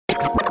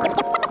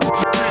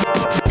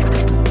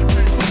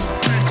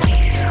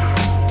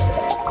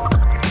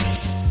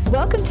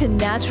Welcome to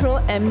Natural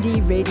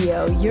MD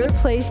Radio, your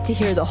place to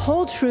hear the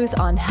whole truth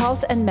on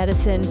health and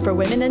medicine for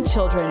women and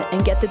children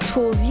and get the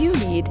tools you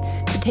need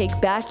to take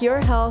back your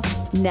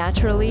health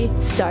naturally,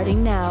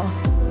 starting now.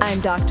 I'm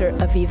Dr.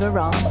 Aviva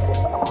Ram.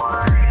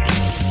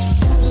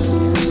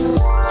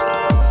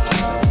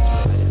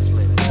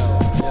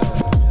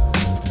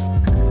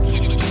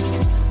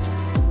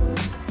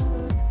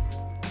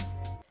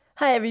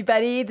 Hi,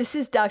 everybody. This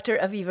is Dr.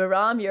 Aviva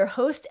Ram, your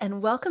host,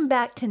 and welcome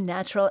back to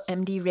Natural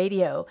MD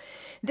Radio.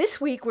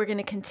 This week, we're going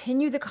to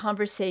continue the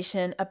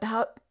conversation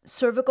about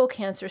cervical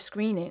cancer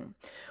screening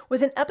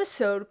with an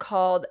episode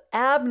called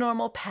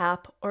Abnormal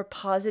PAP or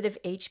Positive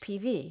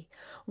HPV,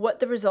 what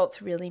the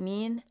results really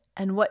mean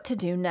and what to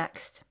do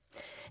next.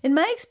 In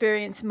my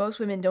experience, most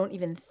women don't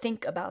even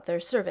think about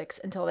their cervix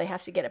until they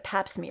have to get a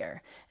pap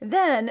smear.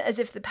 Then, as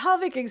if the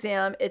pelvic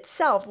exam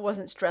itself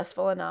wasn't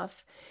stressful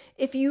enough,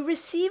 if you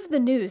receive the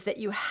news that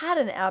you had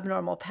an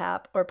abnormal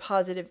PAP or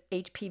positive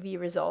HPV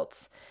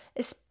results,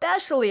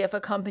 especially if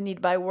accompanied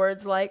by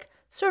words like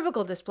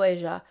cervical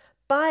dysplasia,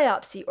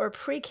 biopsy, or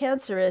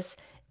precancerous,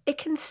 it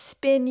can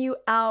spin you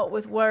out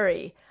with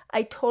worry.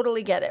 I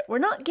totally get it. We're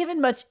not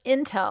given much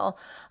intel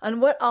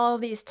on what all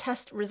these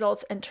test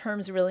results and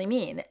terms really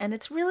mean, and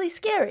it's really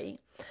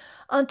scary.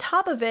 On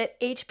top of it,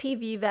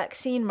 HPV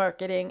vaccine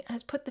marketing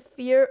has put the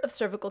fear of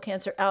cervical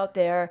cancer out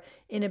there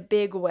in a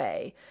big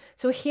way.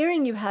 So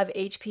hearing you have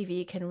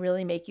HPV can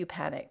really make you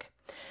panic.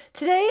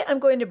 Today, I'm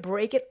going to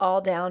break it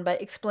all down by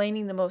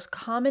explaining the most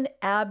common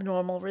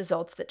abnormal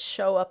results that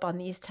show up on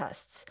these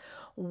tests,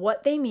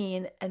 what they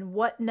mean, and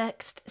what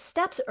next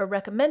steps are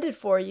recommended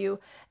for you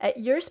at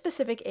your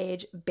specific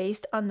age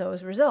based on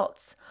those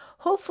results.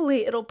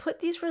 Hopefully, it'll put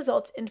these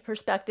results into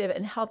perspective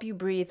and help you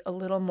breathe a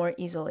little more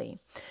easily.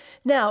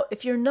 Now,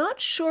 if you're not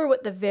sure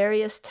what the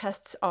various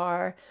tests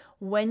are,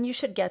 when you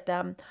should get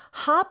them,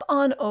 hop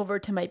on over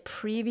to my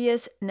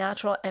previous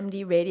Natural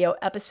MD Radio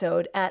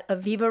episode at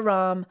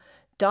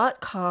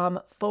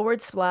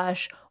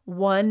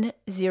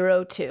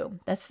avivaram.com/102.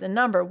 That's the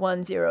number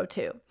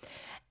 102.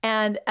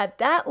 And at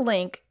that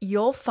link,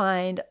 you'll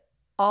find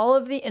all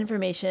of the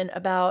information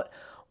about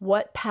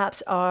what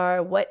PAPs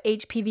are, what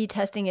HPV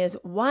testing is,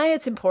 why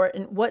it's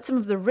important, what some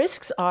of the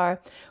risks are,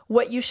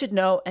 what you should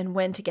know, and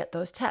when to get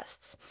those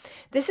tests.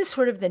 This is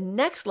sort of the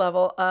next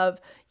level of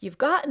you've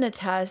gotten a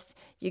test,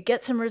 you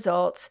get some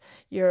results,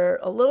 you're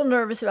a little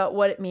nervous about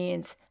what it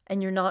means,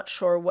 and you're not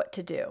sure what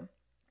to do.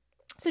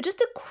 So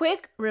just a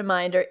quick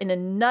reminder in a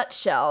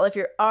nutshell, if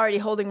you're already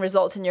holding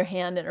results in your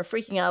hand and are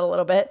freaking out a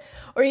little bit,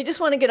 or you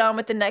just want to get on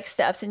with the next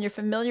steps and you're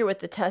familiar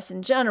with the tests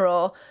in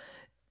general,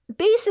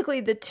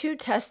 basically the two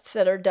tests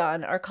that are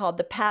done are called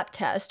the PAP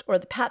test or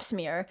the pap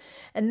smear,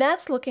 and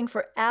that's looking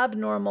for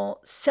abnormal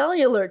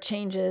cellular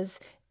changes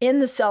in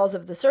the cells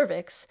of the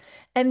cervix,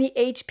 and the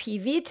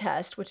HPV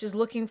test, which is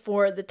looking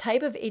for the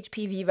type of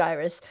HPV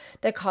virus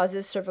that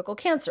causes cervical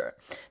cancer.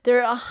 There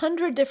are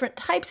 100 different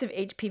types of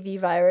HPV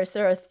virus.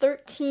 There are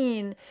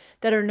 13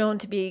 that are known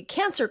to be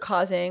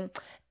cancer-causing,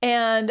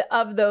 and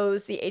of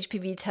those, the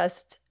HPV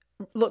test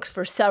looks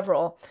for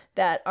several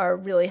that are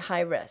really high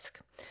risk.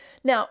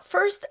 Now,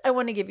 first, I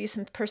want to give you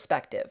some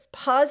perspective.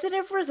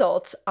 Positive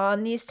results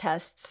on these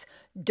tests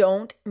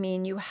don't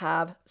mean you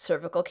have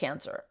cervical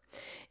cancer.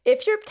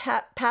 If your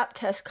PAP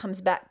test comes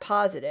back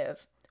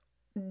positive,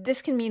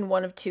 this can mean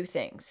one of two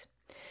things.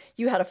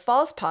 You had a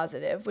false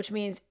positive, which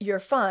means you're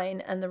fine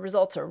and the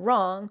results are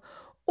wrong,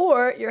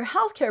 or your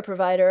healthcare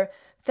provider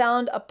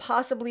found a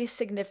possibly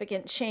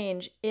significant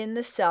change in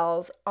the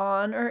cells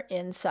on or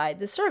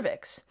inside the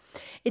cervix.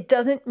 It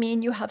doesn't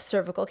mean you have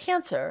cervical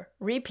cancer.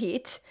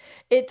 Repeat,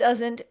 it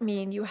doesn't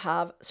mean you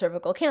have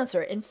cervical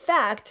cancer. In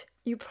fact,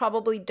 you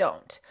probably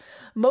don't.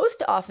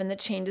 Most often, the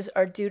changes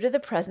are due to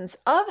the presence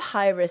of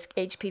high-risk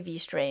HPV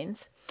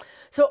strains.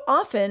 So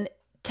often,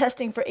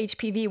 testing for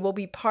HPV will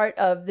be part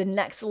of the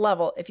next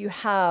level if you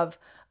have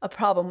a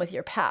problem with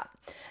your PAP.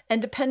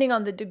 And depending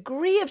on the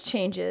degree of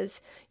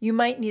changes, you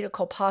might need a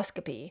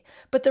colposcopy.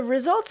 But the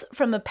results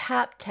from a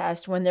PAP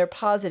test when they're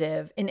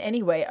positive in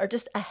any way are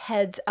just a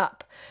heads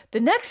up. The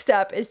next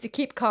step is to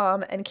keep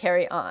calm and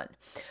carry on.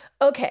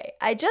 Okay,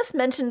 I just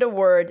mentioned a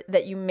word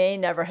that you may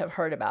never have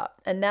heard about,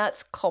 and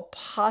that's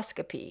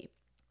colposcopy.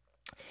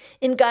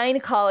 In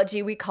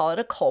gynecology, we call it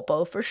a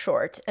colpo for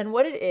short, and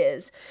what it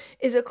is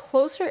a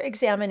closer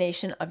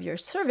examination of your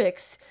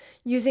cervix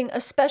using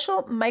a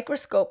special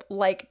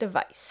microscope-like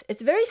device.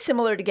 It's very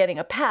similar to getting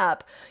a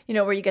PAP,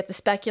 where you get the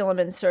speculum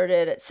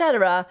inserted,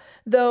 etc.,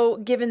 though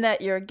given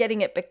that you're getting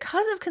it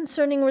because of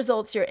concerning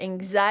results, your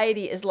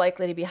anxiety is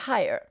likely to be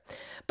higher.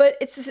 But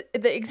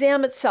the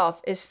exam itself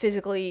is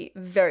physically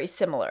very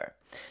similar.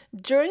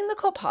 During the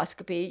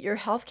colposcopy, your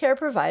healthcare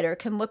provider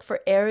can look for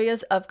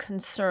areas of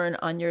concern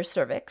on your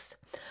cervix,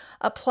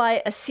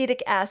 apply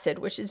acetic acid,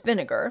 which is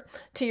vinegar,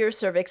 to your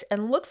cervix,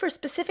 and look for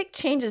specific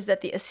changes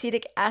that the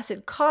acetic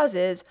acid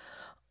causes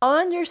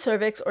on your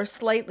cervix or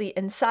slightly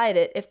inside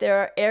it if there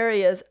are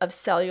areas of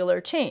cellular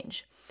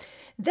change.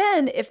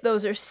 Then, if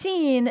those are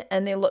seen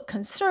and they look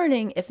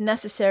concerning, if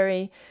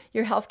necessary,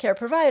 your healthcare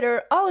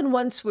provider, all in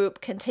one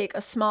swoop, can take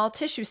a small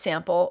tissue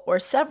sample or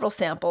several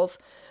samples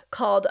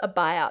called a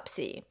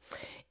biopsy.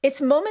 It's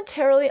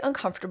momentarily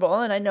uncomfortable,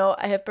 and I know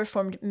I have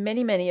performed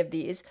many of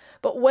these,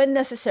 but when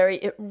necessary,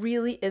 it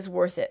really is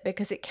worth it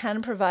because it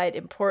can provide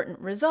important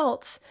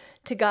results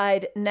to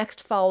guide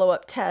next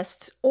follow-up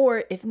tests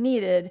or, if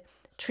needed,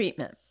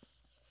 treatment.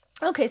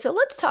 Okay, so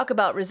let's talk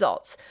about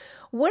results.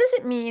 What does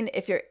it mean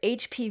if your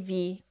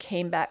HPV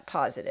came back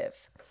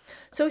positive?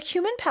 So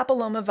human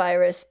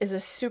papillomavirus is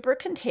a super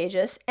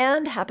contagious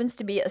and happens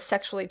to be a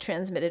sexually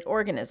transmitted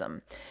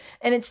organism,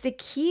 and it's the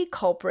key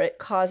culprit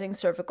causing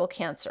cervical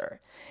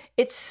cancer.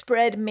 It's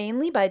spread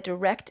mainly by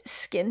direct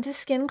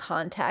skin-to-skin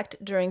contact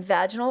during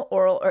vaginal,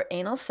 oral, or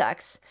anal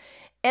sex,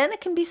 and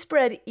it can be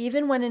spread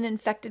even when an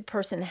infected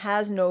person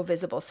has no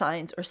visible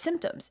signs or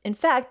symptoms. In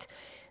fact,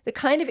 the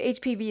kind of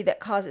HPV that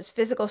causes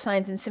physical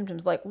signs and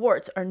symptoms like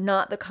warts are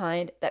not the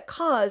kind that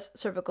cause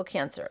cervical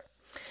cancer.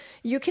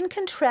 You can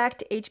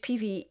contract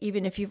HPV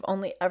even if you've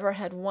only ever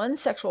had one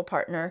sexual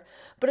partner,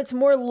 but it's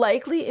more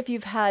likely if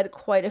you've had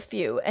quite a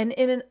few. And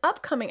in an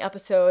upcoming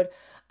episode,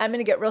 I'm going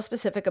to get real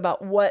specific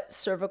about what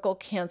cervical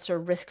cancer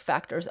risk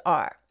factors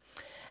are.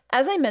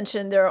 As I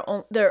mentioned, there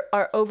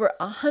are over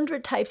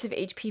 100 types of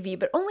HPV,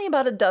 but only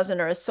about a dozen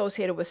are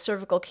associated with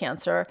cervical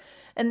cancer,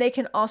 and they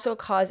can also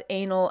cause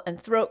anal and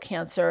throat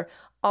cancer,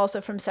 also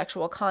from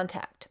sexual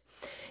contact.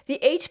 The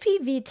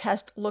HPV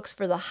test looks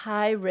for the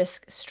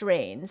high-risk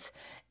strains,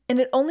 and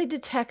it only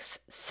detects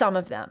some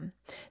of them.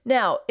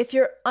 Now, if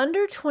you're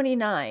under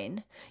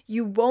 29,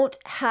 you won't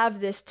have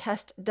this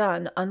test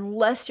done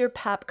unless your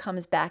pap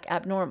comes back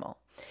abnormal.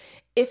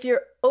 If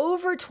you're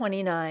over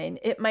 29,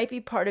 it might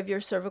be part of your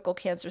cervical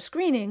cancer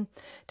screening,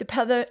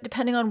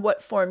 depending on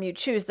what form you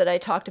choose that I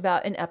talked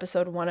about in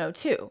episode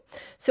 102.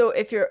 So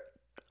if you're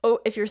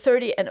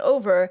 30 and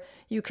over,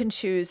 you can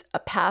choose a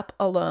pap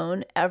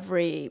alone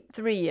every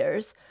 3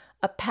 years,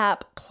 a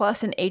pap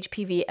plus an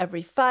HPV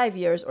every 5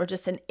 years, or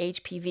just an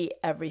HPV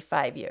every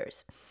 5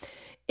 years.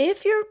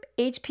 If your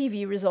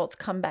HPV results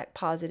come back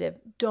positive,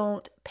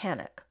 don't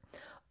panic.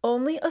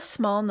 Only a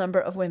small number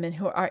of women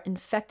who are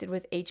infected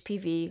with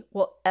HPV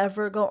will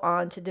ever go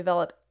on to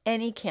develop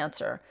any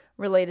cancer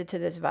related to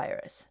this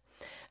virus.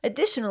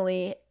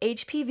 Additionally,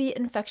 HPV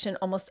infection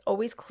almost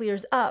always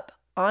clears up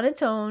on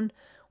its own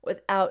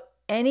without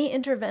any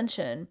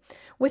intervention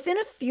within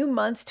a few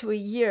months to a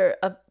year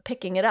of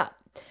picking it up,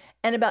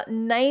 and about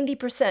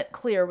 90%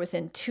 clear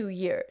within 2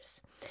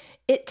 years.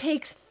 It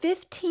takes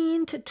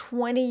 15 to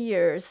 20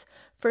 years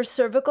for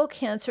cervical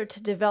cancer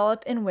to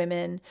develop in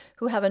women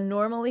who have a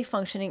normally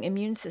functioning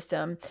immune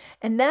system,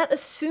 and that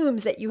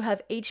assumes that you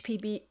have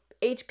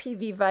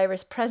HPV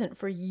virus present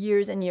for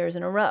years and years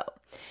in a row.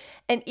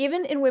 And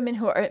even in women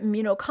who are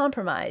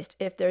immunocompromised,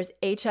 if there's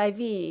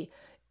HIV,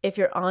 if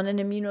you're on an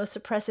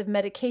immunosuppressive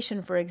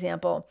medication, for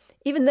example,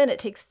 even then it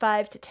takes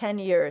 5 to 10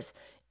 years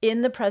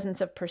in the presence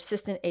of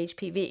persistent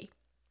HPV.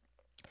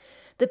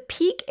 The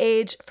peak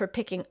age for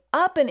picking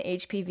up an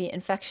HPV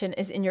infection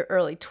is in your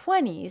early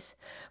 20s,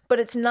 but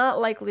it's not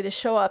likely to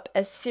show up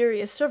as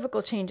serious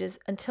cervical changes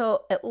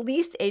until at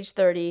least age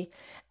 30,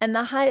 and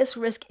the highest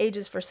risk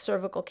ages for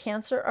cervical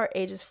cancer are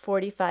ages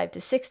 45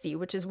 to 60,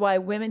 which is why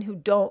women who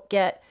don't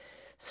get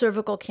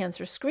cervical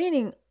cancer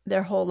screening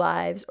their whole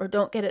lives or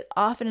don't get it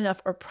often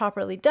enough or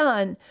properly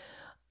done,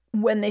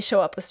 when they show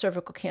up with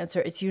cervical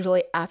cancer, it's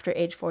usually after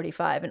age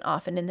 45 and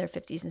often in their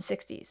 50s and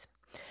 60s.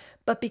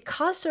 But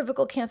because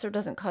cervical cancer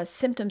doesn't cause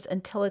symptoms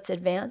until it's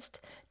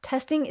advanced,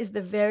 testing is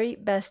the very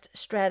best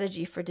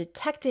strategy for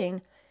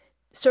detecting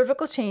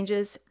cervical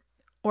changes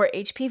or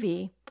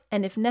HPV,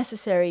 and if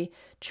necessary,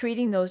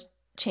 treating those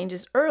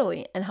changes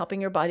early and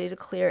helping your body to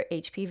clear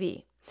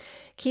HPV.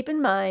 Keep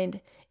in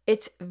mind,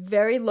 it's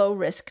very low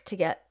risk to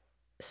get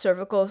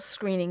cervical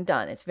screening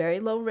done. It's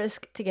very low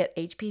risk to get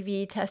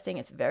HPV testing.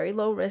 It's very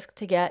low risk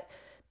to get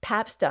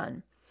PAPs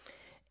done.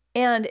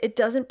 And it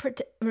doesn't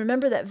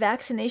remember that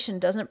vaccination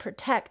doesn't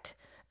protect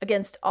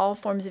against all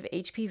forms of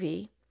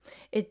HPV.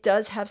 It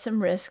does have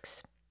some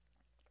risks,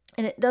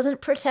 and it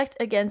doesn't protect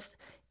against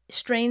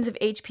strains of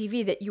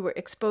HPV that you were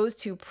exposed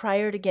to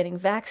prior to getting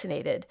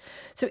vaccinated.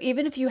 So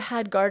even if you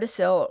had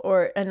Gardasil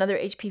or another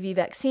HPV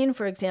vaccine,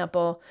 for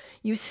example,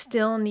 you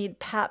still need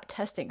PAP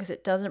testing because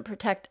it doesn't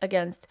protect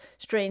against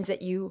strains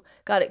that you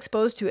got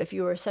exposed to if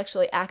you were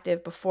sexually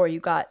active before you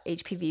got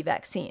HPV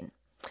vaccine.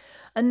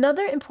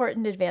 Another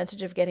important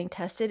advantage of getting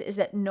tested is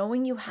that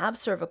knowing you have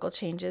cervical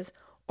changes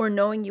or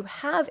knowing you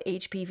have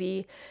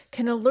HPV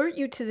can alert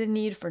you to the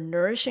need for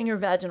nourishing your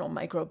vaginal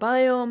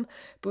microbiome,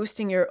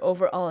 boosting your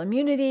overall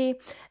immunity,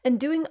 and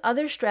doing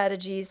other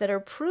strategies that are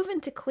proven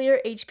to clear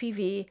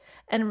HPV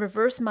and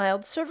reverse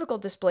mild cervical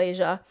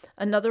dysplasia,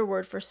 another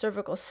word for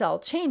cervical cell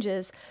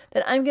changes,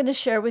 that I'm going to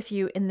share with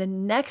you in the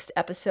next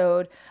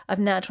episode of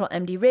Natural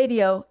MD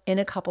Radio in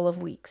a couple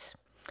of weeks.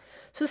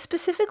 So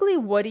specifically,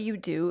 what do you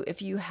do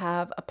if you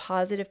have a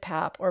positive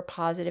PAP or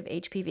positive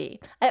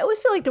HPV? I always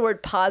feel like the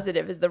word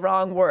positive is the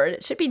wrong word.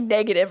 It should be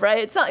negative, right?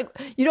 It's not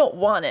like you don't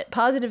want it.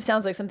 Positive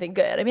sounds like something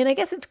good. I mean, I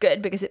guess it's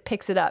good because it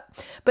picks it up.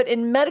 But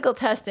in medical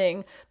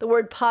testing, the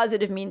word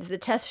positive means the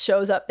test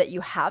shows up that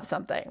you have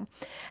something.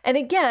 And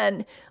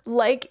again,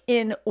 like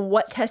in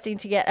what testing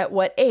to get at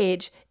what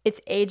age,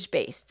 it's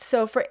age-based.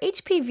 So for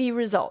HPV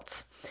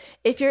results,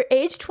 if you're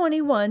age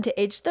 21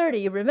 to age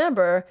 30,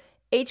 remember,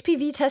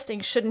 HPV testing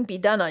shouldn't be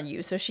done on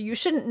you. So you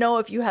shouldn't know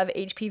if you have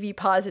HPV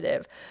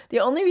positive. The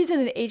only reason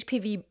an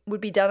HPV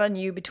would be done on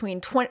you between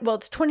 21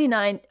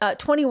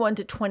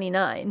 to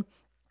 29,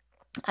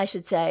 I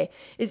should say,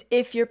 is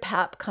if your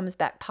PAP comes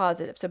back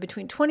positive. So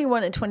between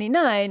 21 and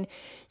 29,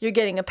 you're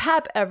getting a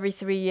PAP every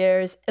 3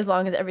 years as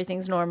long as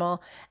everything's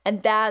normal.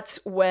 And that's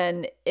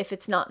when, if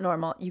it's not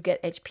normal, you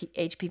get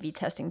HPV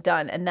testing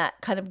done. And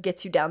that kind of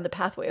gets you down the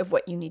pathway of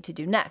what you need to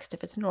do next.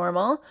 If it's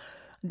normal,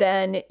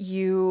 then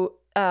you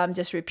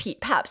just repeat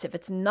PAPs. If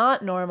it's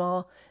not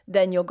normal,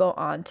 then you'll go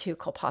on to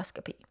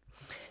colposcopy.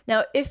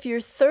 Now, if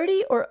you're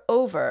 30 or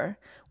over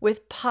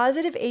with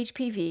positive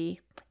HPV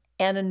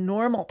and a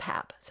normal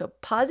PAP, so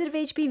positive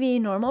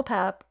HPV, normal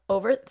PAP,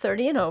 over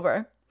 30 and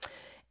over,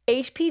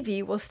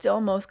 HPV will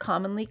still most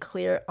commonly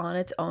clear on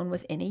its own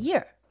within a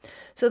year.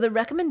 So the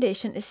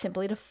recommendation is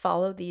simply to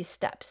follow these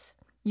steps.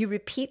 You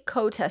repeat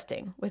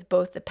co-testing with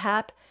both the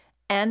PAP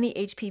and the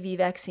HPV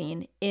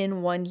vaccine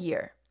in 1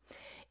 year.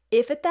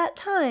 If at that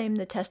time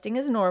the testing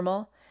is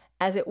normal,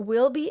 as it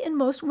will be in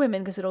most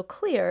women because it'll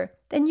clear,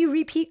 then you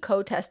repeat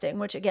co-testing,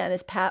 which again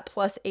is PAP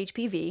plus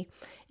HPV,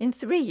 in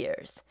 3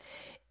 years.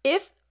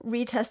 If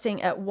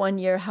retesting at 1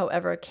 year,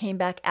 however, came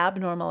back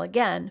abnormal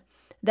again,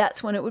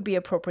 that's when it would be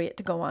appropriate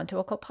to go on to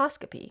a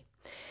colposcopy.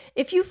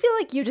 If you feel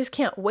like you just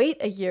can't wait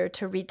a year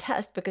to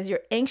retest because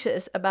you're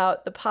anxious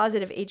about the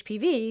positive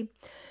HPV,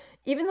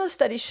 even though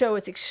studies show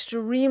it's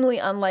extremely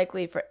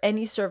unlikely for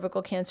any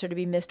cervical cancer to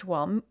be missed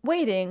while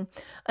waiting,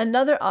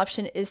 another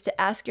option is to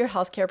ask your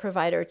healthcare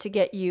provider to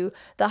get you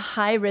the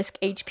high-risk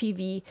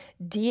HPV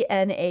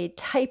DNA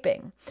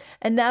typing.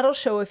 And that'll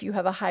show if you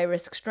have a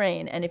high-risk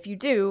strain. And if you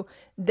do,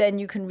 then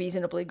you can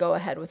reasonably go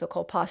ahead with a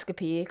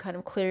colposcopy, kind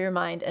of clear your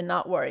mind and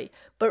not worry.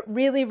 But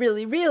really,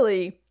 really,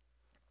 really,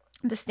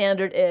 the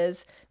standard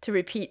is to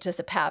repeat just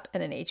a PAP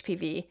and an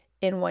HPV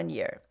in 1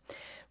 year.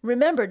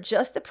 Remember,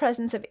 just the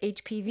presence of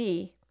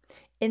HPV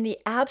in the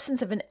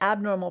absence of an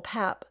abnormal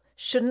PAP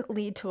shouldn't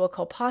lead to a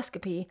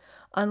colposcopy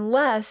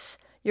unless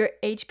you're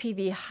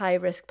HPV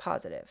high-risk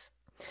positive.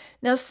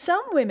 Now,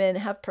 some women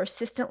have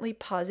persistently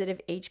positive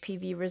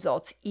HPV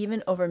results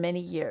even over many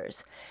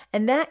years,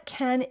 and that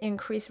can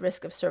increase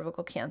risk of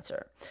cervical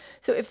cancer.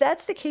 So if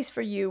that's the case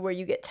for you, where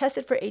you get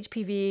tested for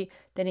HPV,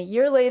 then a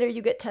year later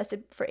you get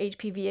tested for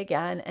HPV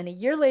again, and a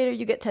year later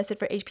you get tested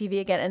for HPV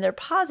again, and they're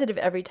positive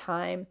every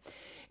time,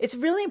 it's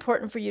really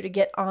important for you to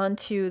get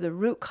onto the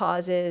root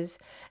causes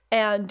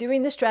and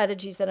doing the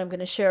strategies that I'm going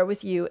to share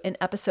with you in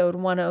episode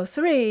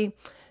 103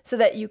 so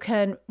that you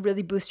can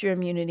really boost your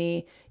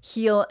immunity,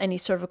 heal any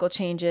cervical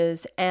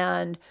changes,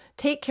 and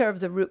take care of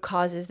the root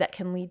causes that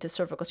can lead to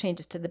cervical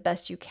changes to the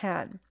best you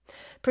can.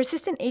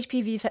 Persistent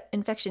HPV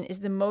infection is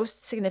the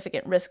most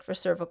significant risk for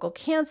cervical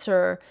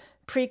cancer,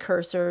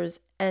 precursors,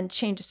 and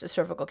changes to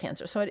cervical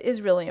cancer. So it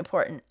is really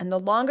important. And the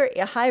longer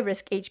a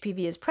high-risk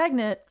HPV is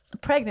pregnant,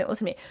 listen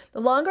to me,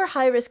 the longer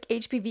high-risk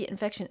HPV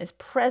infection is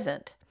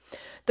present,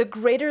 the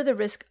greater the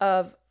risk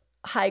of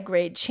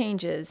high-grade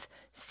changes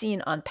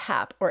seen on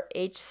PAP or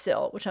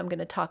HSIL, which I'm going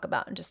to talk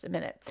about in just a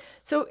minute.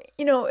 So,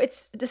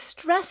 it's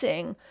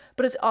distressing,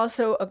 but it's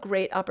also a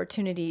great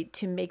opportunity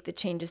to make the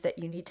changes that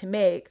you need to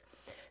make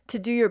to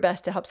do your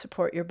best to help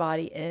support your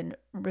body in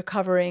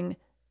recovering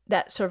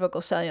that cervical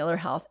cellular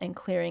health and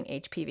clearing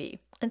HPV.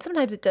 And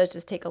sometimes it does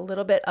just take a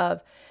little bit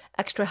of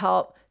extra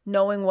help,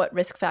 knowing what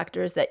risk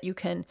factors that you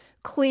can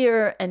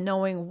clear and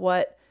knowing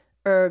what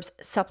herbs,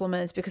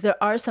 supplements, because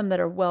there are some that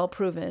are well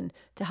proven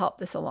to help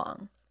this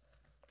along.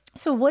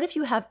 So what if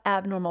you have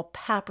abnormal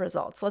PAP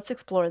results? Let's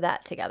explore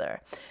that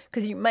together,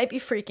 because you might be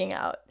freaking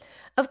out.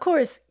 Of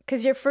course,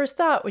 because your first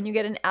thought when you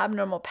get an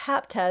abnormal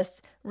PAP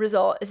test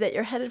result is that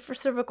you're headed for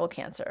cervical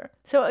cancer.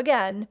 So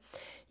again,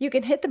 you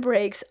can hit the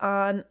brakes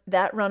on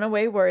that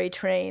runaway worry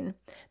train.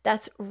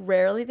 That's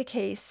rarely the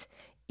case,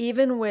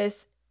 even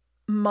with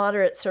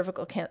moderate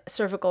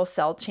cervical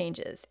cell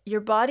changes. Your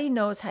body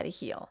knows how to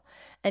heal.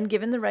 And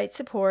given the right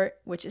support,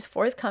 which is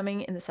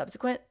forthcoming in the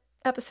subsequent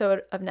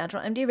episode of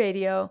Natural MD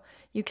Radio,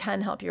 you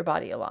can help your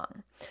body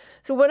along.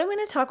 So what I'm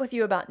going to talk with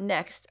you about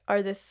next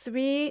are the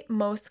 3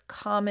 most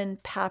common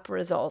PAP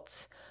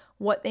results,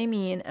 what they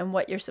mean, and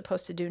what you're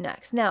supposed to do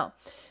next. Now,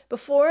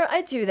 before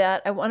I do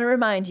that, I want to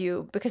remind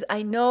you, because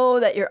I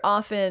know that you're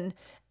often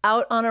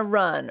out on a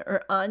run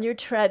or on your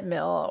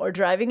treadmill or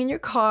driving in your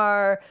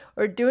car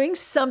or doing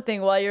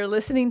something while you're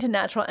listening to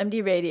Natural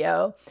MD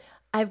Radio,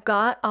 I've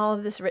got all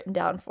of this written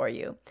down for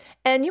you.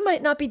 And you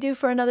might not be due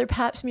for another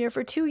pap smear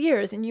for 2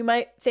 years. And you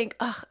might think,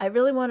 I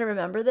really want to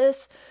remember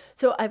this.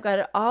 So I've got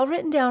it all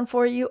written down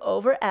for you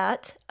over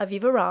at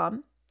Aviva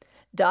Ram.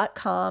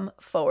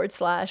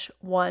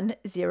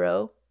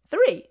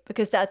 vivaram.com/103,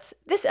 because that's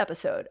this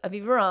episode of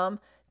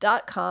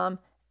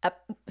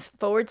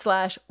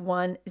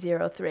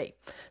vivaram.com/103.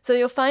 So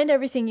you'll find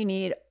everything you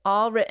need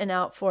all written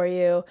out for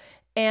you,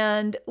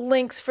 and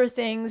links for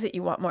things that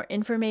you want more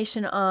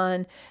information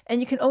on.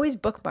 And you can always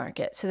bookmark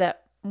it so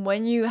that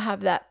when you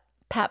have that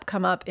PAP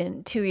come up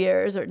in 2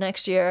 years or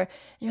next year, and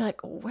you're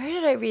like, where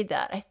did I read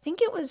that? I think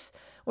it was,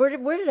 where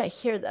did I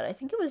hear that? I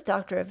think it was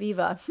Dr.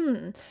 Aviva.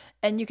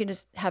 And you can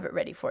just have it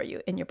ready for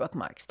you in your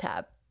bookmarks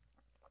tab.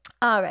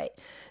 All right.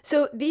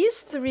 So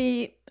these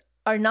 3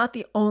 are not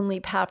the only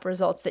PAP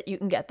results that you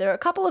can get. There are a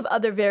couple of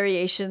other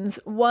variations.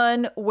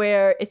 One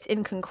where it's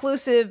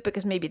inconclusive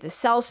because maybe the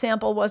cell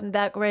sample wasn't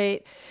that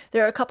great.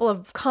 There are a couple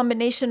of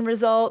combination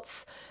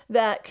results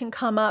that can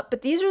come up,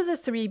 but these are the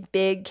 3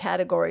 big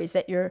categories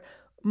that you're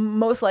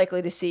most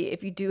likely to see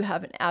if you do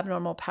have an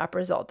abnormal PAP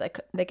result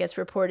that gets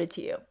reported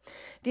to you.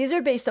 These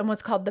are based on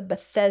what's called the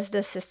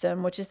Bethesda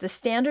system, which is the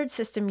standard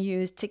system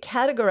used to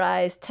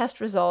categorize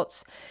test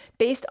results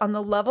based on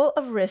the level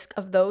of risk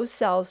of those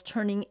cells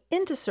turning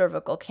into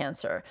cervical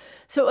cancer.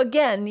 So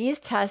again, these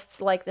tests,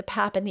 like the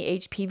PAP and the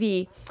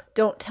HPV,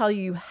 don't tell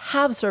you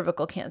have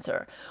cervical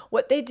cancer.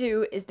 What they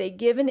do is they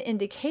give an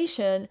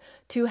indication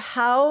to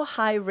how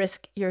high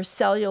risk your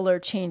cellular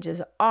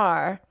changes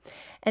are,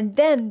 and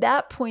then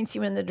that points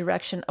you in the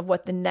direction of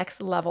what the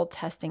next level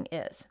testing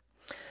is.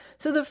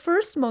 So the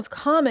first most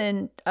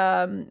common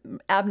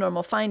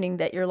abnormal finding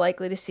that you're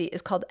likely to see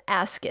is called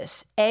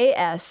ASCUS,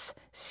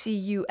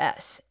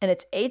 ASCUS, and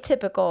it's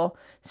atypical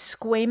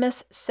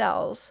squamous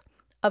cells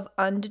of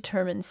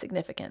undetermined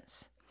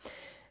significance.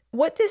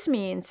 What this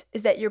means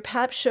is that your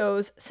PAP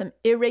shows some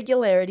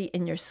irregularity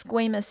in your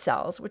squamous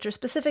cells, which are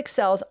specific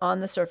cells on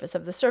the surface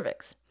of the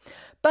cervix,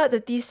 but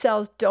that these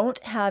cells don't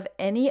have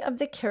any of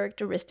the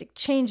characteristic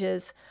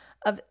changes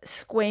of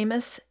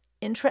squamous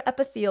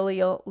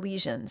intraepithelial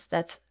lesions.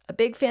 That's a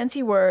big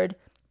fancy word,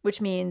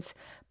 which means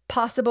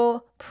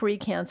possible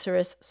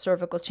precancerous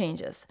cervical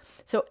changes.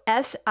 So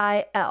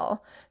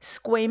SIL,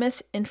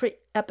 squamous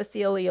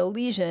intraepithelial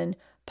lesion,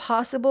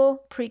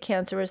 possible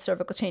precancerous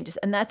cervical changes.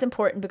 And that's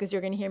important because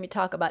you're going to hear me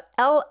talk about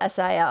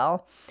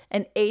LSIL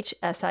and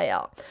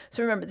HSIL.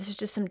 So remember, this is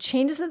just some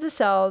changes of the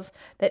cells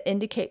that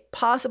indicate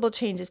possible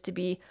changes to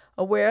be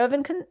aware of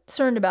and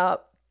concerned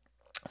about,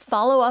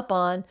 follow up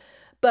on,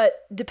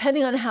 but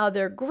depending on how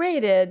they're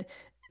graded,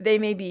 they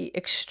may be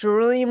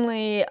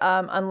extremely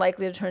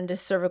unlikely to turn to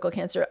cervical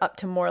cancer up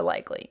to more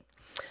likely.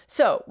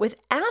 So with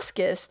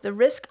ASCUS, the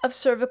risk of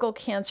cervical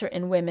cancer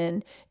in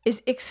women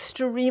is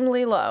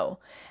extremely low.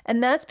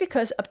 And that's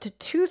because up to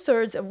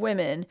 2/3 of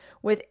women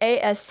with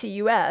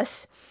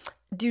ASCUS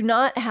do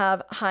not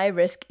have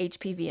high-risk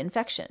HPV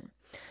infection.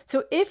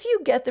 So if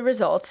you get the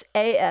results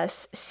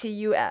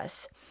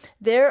ASCUS,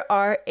 there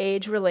are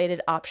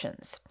age-related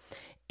options.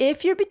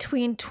 If you're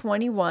between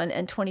 21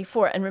 and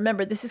 24, and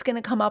remember, this is going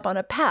to come up on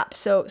a PAP.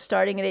 So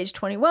starting at age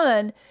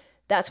 21,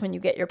 that's when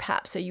you get your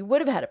PAP. So you would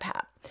have had a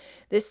PAP.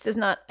 This does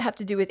not have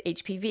to do with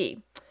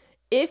HPV.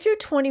 If you're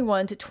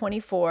 21 to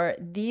 24,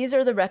 these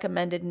are the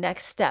recommended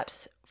next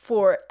steps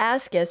for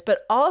ASCUS,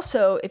 but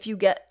also if you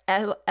get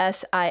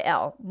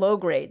LSIL,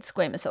 low-grade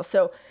squamous cell.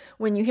 So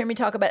when you hear me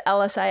talk about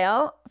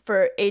LSIL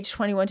for age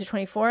 21 to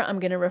 24, I'm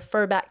going to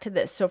refer back to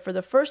this. So for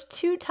the first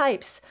 2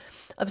 types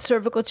of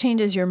cervical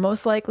changes you're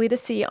most likely to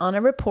see on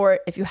a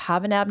report, if you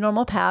have an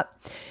abnormal PAP,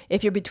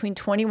 if you're between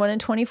 21 and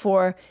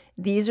 24,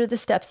 these are the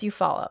steps you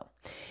follow.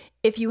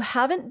 If you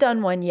haven't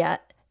done one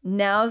yet,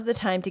 now's the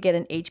time to get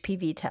an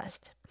HPV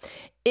test.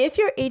 If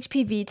your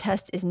HPV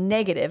test is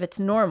negative, it's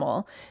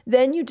normal,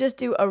 then you just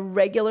do a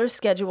regular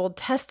scheduled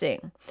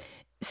testing.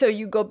 So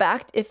you go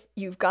back, if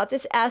you've got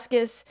this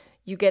ASCUS,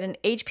 you get an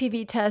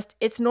HPV test,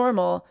 it's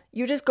normal,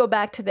 you just go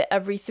back to the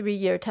every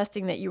 3-year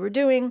testing that you were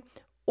doing,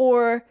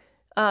 or,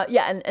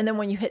 and then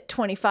when you hit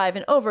 25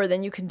 and over,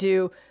 then you can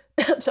do,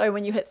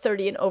 when you hit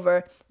 30 and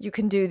over, you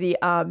can do the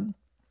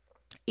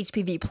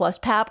HPV plus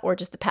PAP or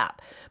just the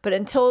PAP. But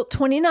until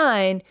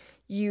 29,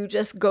 you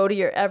just go to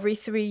your every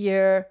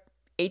 3-year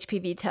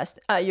HPV test,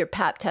 your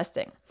PAP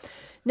testing.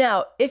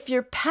 Now, if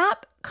your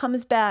PAP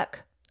comes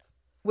back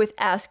with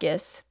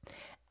ASCUS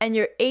and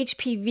your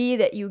HPV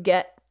that you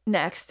get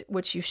next,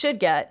 which you should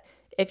get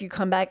if you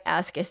come back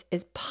ASCUS,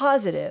 is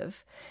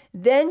positive,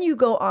 then you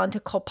go on to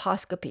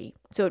colposcopy.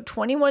 So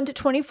 21 to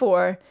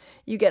 24,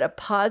 you get a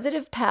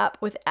positive PAP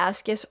with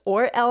ASCUS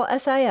or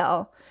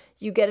LSIL,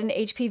 you get an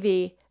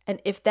HPV, and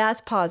if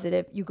that's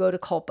positive, you go to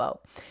colpo.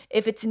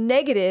 If it's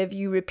negative,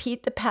 you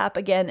repeat the PAP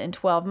again in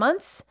 12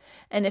 months.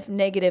 And if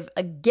negative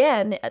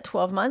again at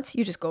 12 months,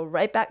 you just go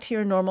right back to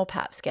your normal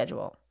PAP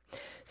schedule.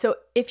 So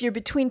if you're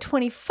between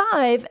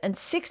 25 and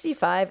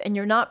 65 and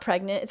you're not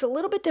pregnant, it's a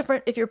little bit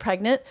different if you're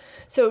pregnant.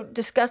 So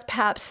discuss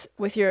PAPs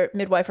with your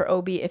midwife or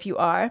OB if you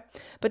are.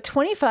 But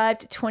 25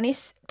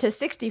 to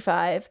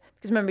 65,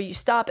 because remember, you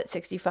stop at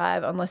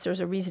 65 unless there's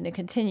a reason to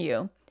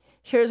continue.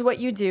 Here's what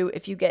you do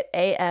if you get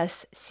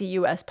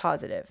ASCUS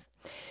positive.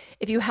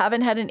 If you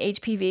haven't had an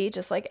HPV,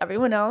 just like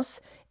everyone else,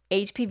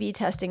 HPV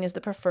testing is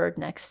the preferred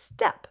next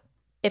step.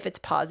 If it's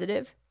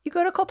positive, you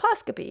go to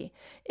colposcopy.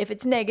 If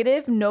it's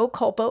negative, no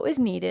colpo is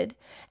needed,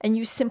 and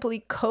you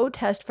simply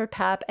co-test for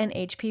PAP and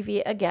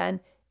HPV again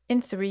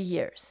in 3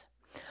 years.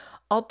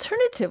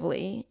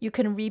 Alternatively, you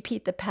can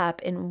repeat the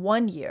PAP in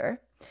 1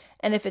 year,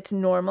 and if it's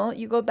normal,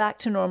 you go back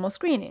to normal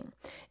screening.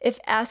 If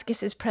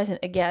ascus is present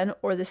again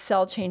or the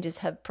cell changes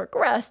have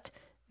progressed,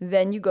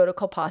 then you go to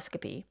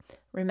colposcopy.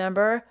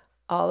 Remember,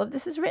 all of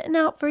this is written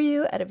out for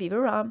you at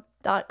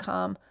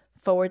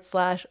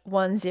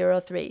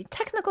avivarom.com/103.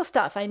 Technical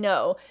stuff, I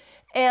know.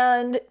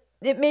 And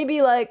it may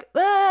be like,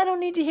 I don't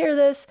need to hear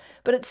this.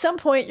 But at some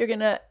point, you're going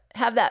to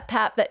have that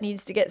PAP that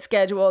needs to get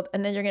scheduled.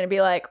 And then you're going to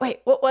be like, wait,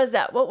 what was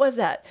that? What was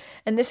that?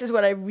 And this is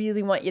what I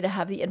really want you to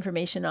have the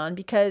information on,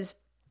 because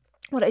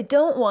what I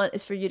don't want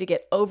is for you to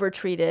get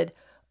overtreated,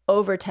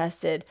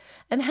 over-tested,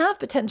 and have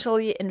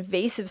potentially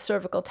invasive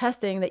cervical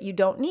testing that you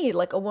don't need.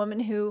 Like a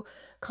woman who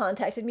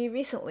contacted me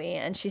recently,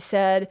 and she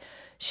said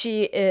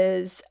she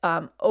is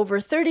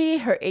over 30,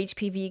 her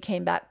HPV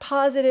came back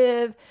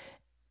positive.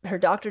 Her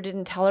doctor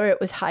didn't tell her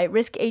it was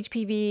high-risk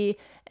HPV,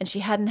 and she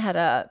hadn't had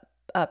a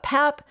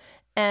PAP,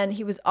 and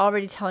he was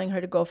already telling her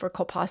to go for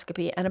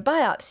colposcopy and a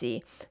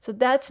biopsy. So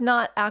that's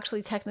not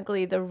actually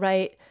technically the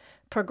right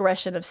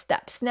progression of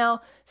steps.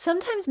 Now,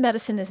 sometimes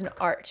medicine is an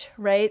art,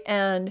 right?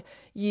 And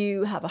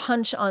you have a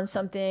hunch on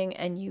something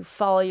and you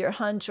follow your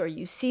hunch, or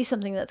you see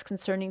something that's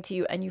concerning to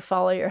you and you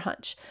follow your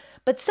hunch.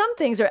 But some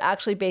things are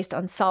actually based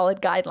on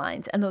solid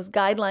guidelines, and those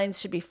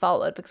guidelines should be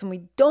followed, because when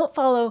we don't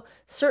follow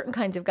certain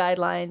kinds of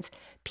guidelines,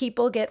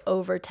 people get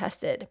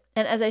over-tested.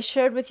 And as I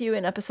shared with you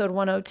in episode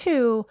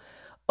 102,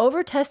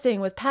 over-testing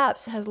with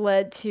PAPs has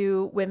led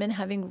to women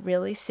having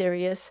really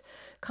serious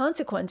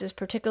consequences,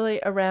 particularly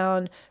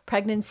around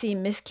pregnancy,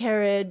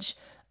 miscarriage,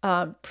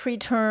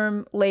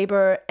 preterm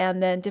labor,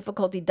 and then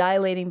difficulty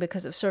dilating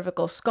because of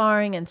cervical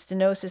scarring and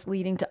stenosis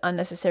leading to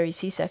unnecessary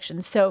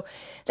C-sections. So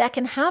that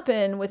can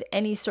happen with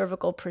any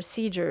cervical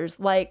procedures,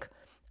 like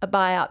a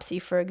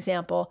biopsy, for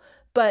example,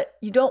 but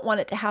you don't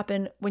want it to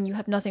happen when you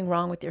have nothing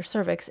wrong with your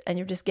cervix and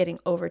you're just getting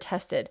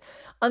over-tested.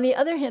 On the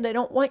other hand, I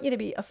don't want you to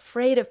be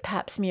afraid of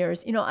PAP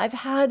smears. I've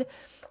had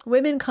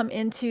women come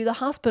into the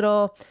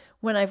hospital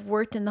when I've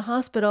worked in the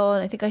hospital,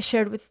 and I think I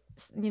shared with,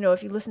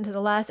 if you listen to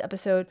the last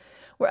episode,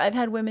 where I've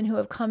had women who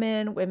have come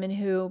in, women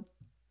who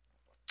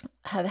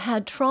have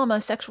had trauma,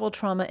 sexual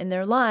trauma in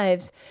their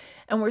lives,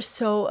 and were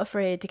so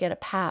afraid to get a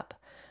PAP,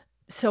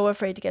 so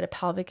afraid to get a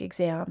pelvic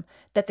exam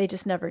that they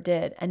just never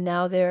did. And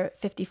now they're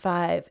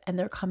 55 and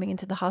they're coming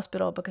into the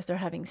hospital because they're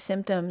having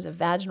symptoms of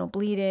vaginal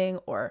bleeding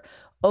or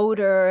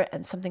odor,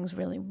 and something's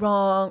really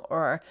wrong,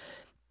 or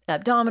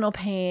abdominal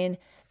pain.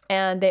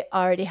 And they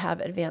already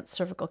have advanced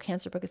cervical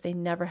cancer because they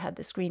never had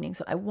the screening.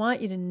 So I want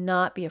you to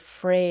not be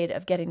afraid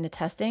of getting the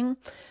testing,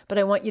 but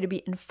I want you to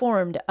be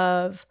informed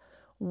of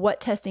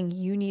what testing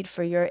you need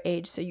for your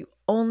age, so you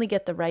only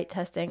get the right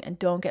testing and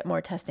don't get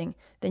more testing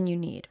than you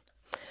need.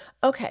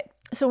 Okay,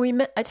 so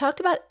I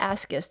talked about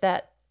ascus,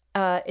 that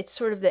it's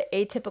sort of the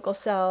atypical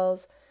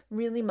cells,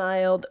 really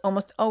mild,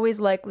 almost always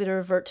likely to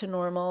revert to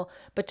normal.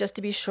 But just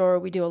to be sure,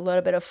 we do a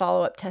little bit of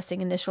follow-up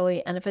testing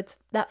initially. And if it's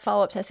that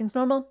follow-up testing's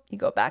normal, you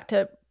go back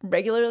to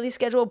regularly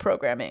scheduled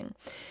programming.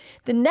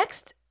 The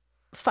next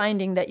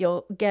finding that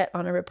you'll get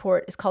on a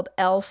report is called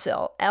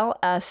LSIL,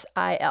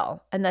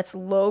 L-S-I-L, and that's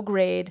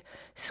low-grade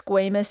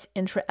squamous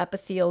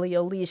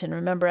intraepithelial lesion.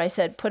 Remember, I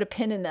said put a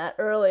pin in that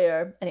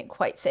earlier. I didn't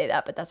quite say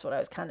that, but that's what I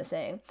was kind of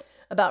saying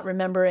about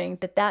remembering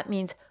that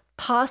means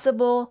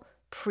possible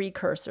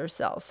precursor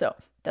cells. So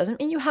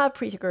doesn't mean you have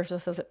precursor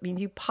cells, it means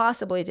you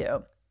possibly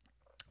do.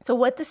 So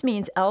what this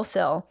means,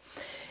 LSIL,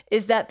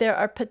 is that there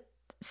are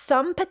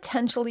some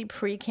potentially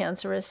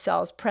precancerous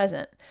cells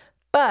present,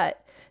 but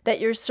that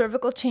your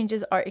cervical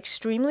changes are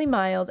extremely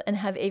mild and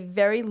have a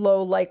very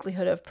low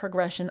likelihood of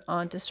progression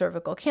onto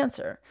cervical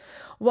cancer.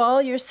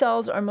 While your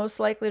cells are most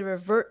likely to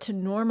revert to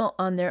normal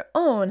on their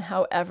own,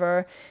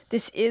 however,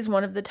 this is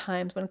one of the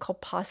times when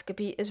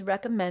colposcopy is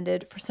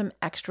recommended for some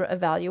extra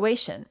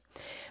evaluation.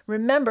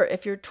 Remember,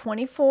 if you're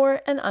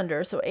 24 and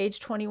under, so age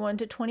 21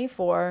 to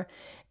 24,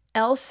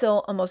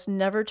 LSIL almost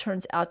never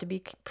turns out to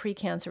be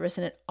precancerous,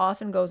 and it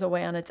often goes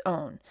away on its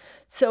own.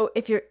 So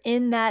if you're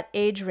in that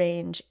age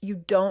range,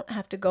 you don't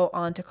have to go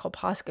on to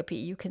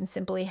colposcopy. You can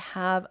simply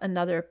have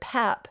another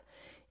PAP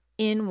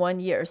in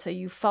 1 year. So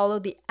you follow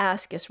the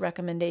ascus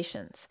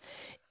recommendations.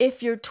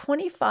 If you're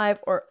 25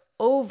 or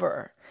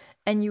over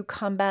and you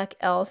come back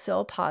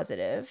LSIL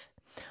positive,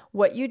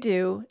 what you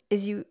do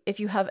is if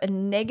you have a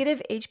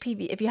negative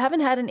HPV, if you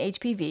haven't had an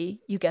HPV,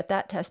 you get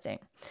that testing.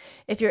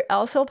 If you're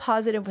LSIL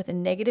positive with a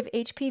negative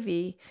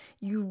HPV,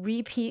 you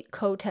repeat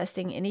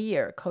co-testing in a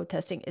year.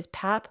 Co-testing is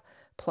PAP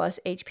plus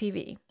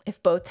HPV.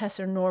 If both tests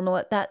are normal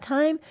at that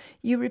time,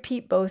 you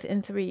repeat both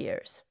in 3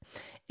 years.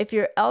 If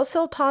you're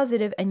LSIL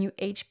positive and you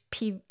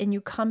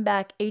come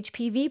back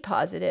HPV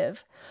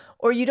positive,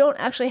 or you don't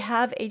actually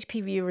have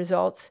HPV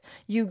results,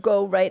 you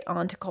go right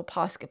on to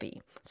colposcopy.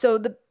 So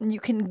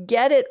you can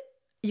get it,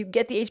 you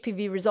get the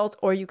HPV results,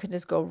 or you can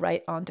just go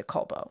right on to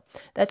colpo.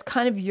 That's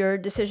kind of your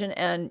decision,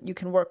 and you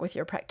can work with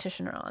your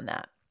practitioner on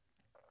that.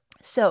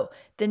 So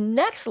the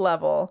next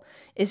level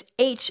is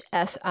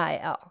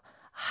HSIL,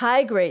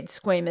 high-grade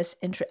squamous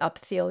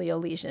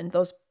intraepithelial lesion,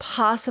 those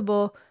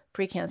possible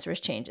precancerous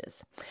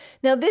changes.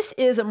 Now, this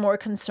is a more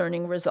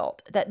concerning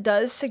result that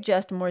does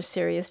suggest more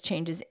serious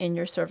changes in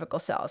your cervical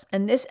cells,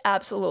 and this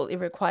absolutely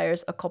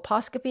requires a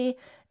colposcopy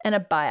and a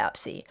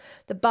biopsy.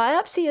 The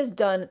biopsy is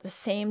done at the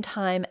same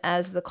time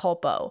as the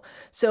colpo.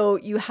 So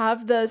you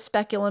have the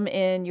speculum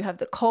in, you have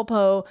the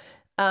colpo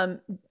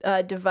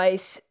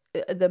device,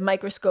 the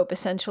microscope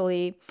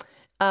essentially.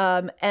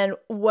 And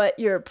what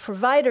your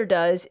provider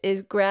does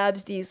is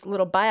grabs these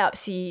little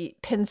biopsy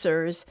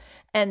pincers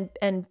and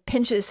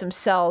pinches some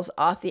cells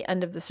off the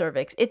end of the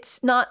cervix.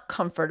 It's not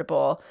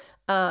comfortable.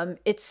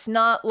 It's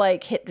not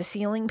like hit the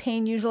ceiling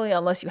pain usually,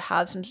 unless you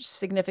have some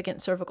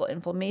significant cervical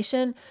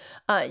inflammation.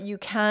 You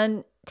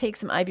can take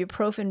some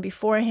ibuprofen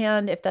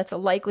beforehand if that's a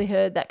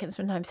likelihood. That can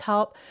sometimes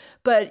help.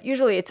 But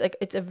usually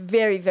it's a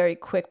very, very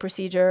quick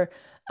procedure.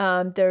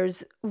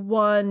 There's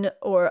one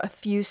or a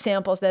few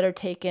samples that are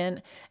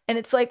taken, and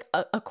it's like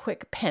a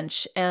quick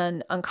pinch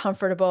and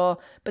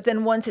uncomfortable. But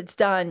then once it's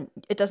done,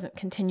 it doesn't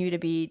continue to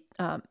be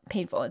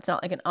painful. It's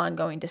not like an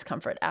ongoing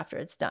discomfort after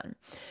it's done.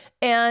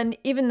 And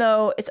even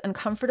though it's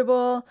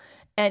uncomfortable,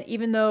 and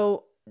even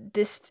though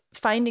this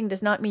finding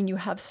does not mean you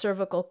have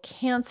cervical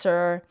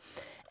cancer,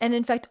 and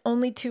in fact,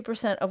 only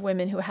 2% of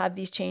women who have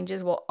these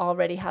changes will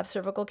already have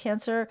cervical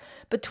cancer,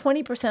 but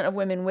 20% of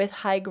women with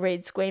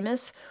high-grade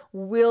squamous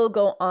will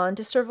go on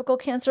to cervical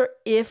cancer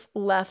if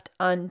left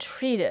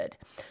untreated.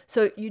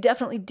 So you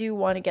definitely do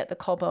want to get the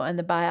colpo and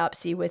the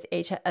biopsy with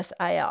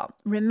HSIL.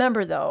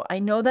 Remember though, I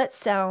know that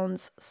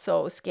sounds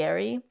so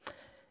scary.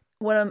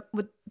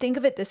 Think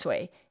of it this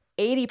way,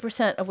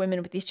 80% of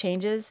women with these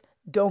changes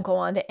don't go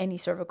on to any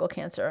cervical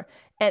cancer.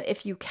 And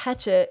if you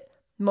catch it,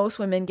 most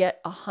women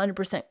get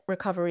 100%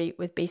 recovery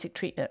with basic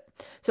treatment.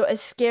 So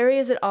as scary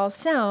as it all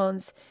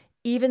sounds,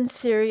 even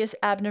serious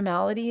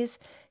abnormalities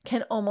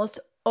can almost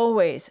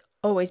always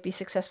be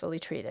successfully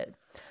treated.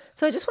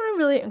 So I just want to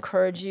really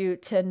encourage you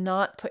to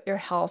not put your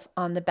health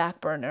on the back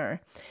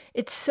burner.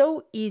 It's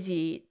so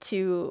easy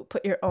to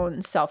put your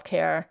own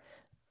self-care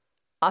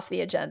off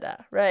the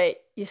agenda, right?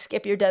 You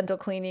skip your dental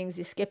cleanings,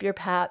 you skip your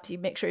PAPs, you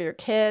make sure your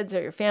kids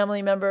or your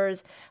family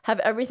members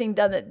have everything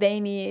done that they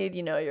need.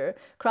 You know, you're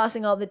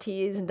crossing all the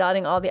T's and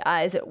dotting all the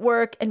I's at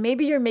work, and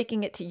maybe you're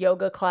making it to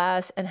yoga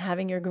class and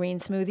having your green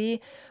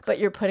smoothie, but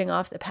you're putting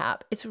off the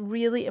PAP. It's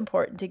really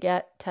important to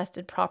get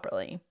tested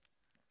properly.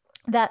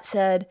 That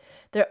said,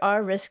 there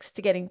are risks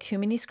to getting too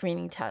many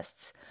screening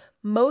tests.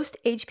 Most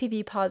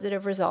HPV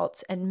positive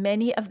results and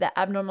many of the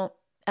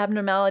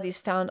abnormalities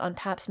found on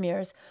Pap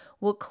smears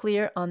will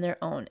clear on their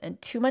own,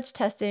 and too much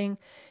testing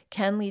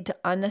can lead to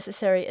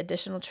unnecessary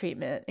additional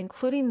treatment,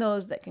 including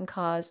those that can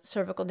cause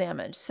cervical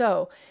damage.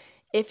 So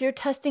if your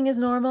testing is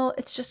normal,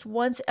 it's just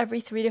once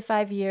every 3 to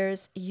 5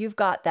 years, you've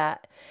got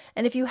that.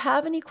 And if you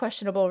have any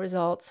questionable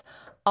results,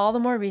 all the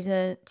more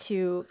reason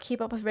to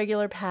keep up with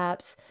regular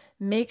PAPs,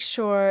 make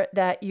sure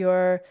that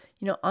you're,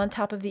 on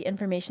top of the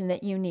information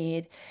that you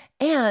need.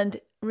 And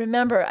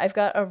remember, I've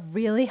got a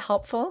really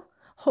helpful,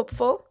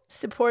 hopeful,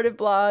 supportive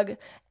blog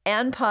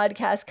and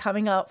podcast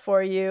coming out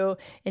for you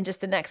in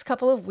just the next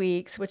couple of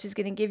weeks, which is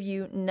going to give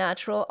you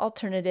natural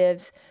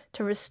alternatives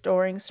to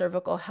restoring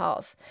cervical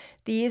health.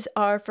 These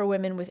are for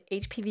women with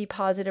HPV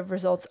positive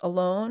results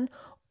alone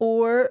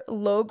or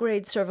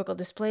low-grade cervical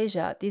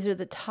dysplasia. These are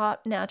the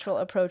top natural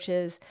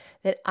approaches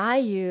that I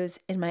use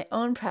in my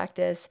own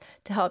practice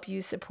to help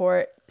you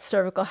support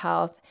cervical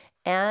health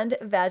and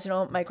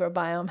vaginal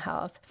microbiome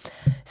health.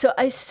 So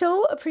I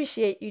so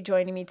appreciate you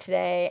joining me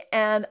today,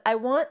 and I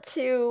want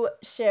to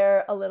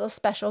share a little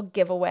special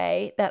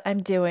giveaway that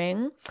I'm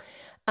doing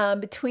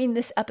between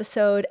this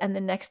episode and the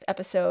next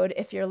episode.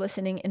 If you're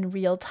listening in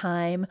real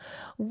time,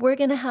 we're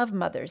going to have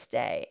Mother's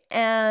Day,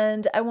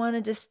 and I want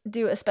to just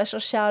do a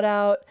special shout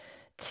out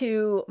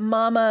to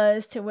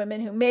mamas, to women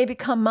who may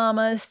become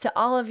mamas, to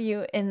all of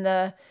you in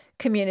the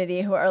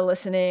community who are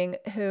listening,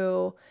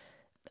 who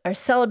are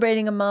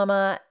celebrating a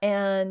mama,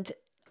 and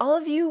all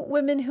of you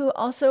women who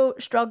also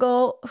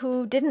struggle,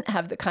 who didn't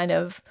have the kind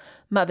of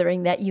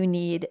mothering that you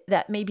need,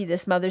 that maybe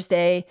this Mother's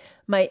Day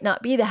might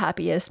not be the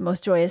happiest,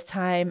 most joyous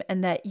time,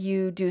 and that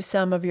you do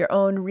some of your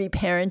own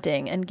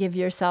reparenting and give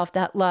yourself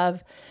that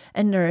love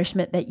and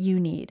nourishment that you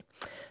need.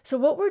 So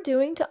what we're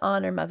doing to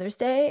honor Mother's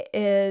Day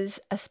is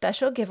a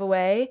special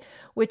giveaway,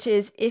 which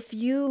is if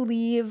you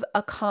leave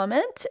a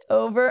comment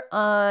over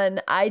on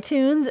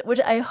iTunes, which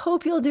I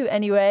hope you'll do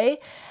anyway,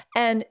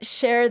 and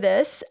share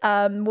this,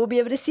 we'll be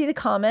able to see the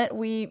comment.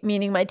 We,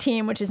 meaning my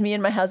team, which is me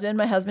and my husband.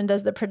 My husband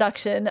does the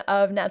production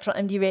of Natural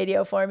MD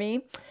Radio for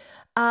me.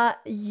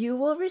 You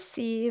will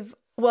receive,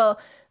 what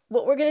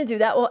we're going to do,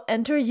 that will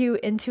enter you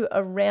into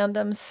a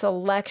random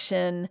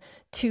selection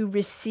to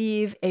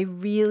receive a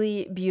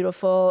really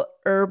beautiful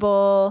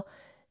herbal,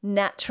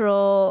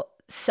 natural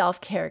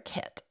self-care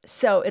kit.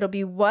 So it'll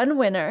be one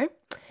winner,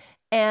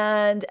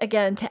 And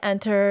again, to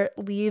enter,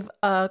 leave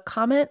a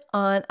comment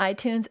on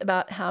iTunes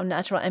about how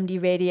Natural MD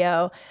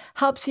Radio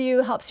helps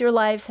you, helps your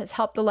life, has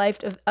helped the life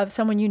of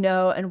someone you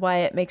know, and why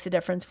it makes a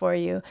difference for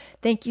you.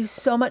 Thank you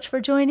so much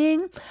for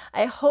joining.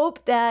 I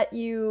hope that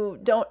you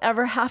don't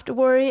ever have to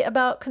worry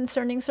about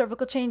concerning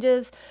cervical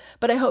changes,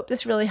 but I hope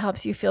this really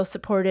helps you feel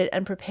supported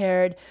and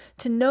prepared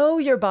to know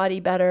your body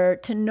better,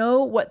 to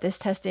know what this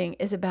testing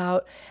is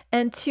about,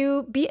 and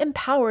to be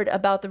empowered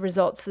about the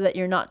results so that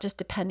you're not just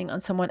depending on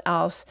someone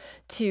else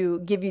to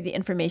give you the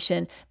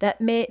information that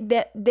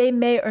they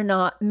may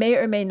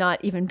or may not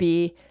even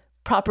be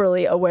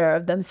properly aware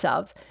of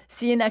themselves.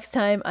 See you next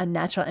time on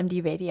Natural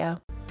MD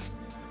Radio.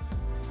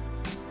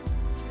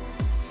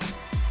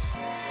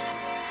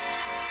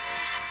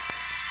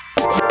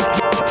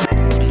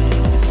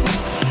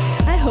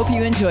 I hope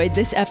you enjoyed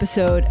this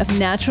episode of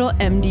Natural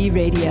MD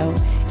Radio.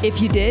 If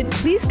you did,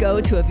 please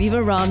go to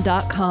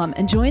avivaram.com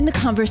and join the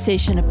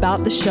conversation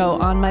about the show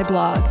on my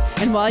blog.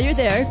 And while you're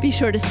there, be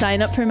sure to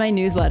sign up for my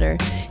newsletter.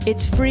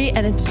 It's free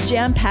and it's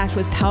jam-packed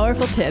with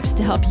powerful tips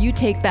to help you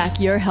take back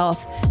your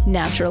health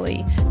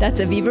naturally. That's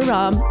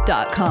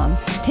avivaram.com.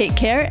 Take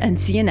care and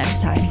see you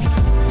next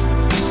time.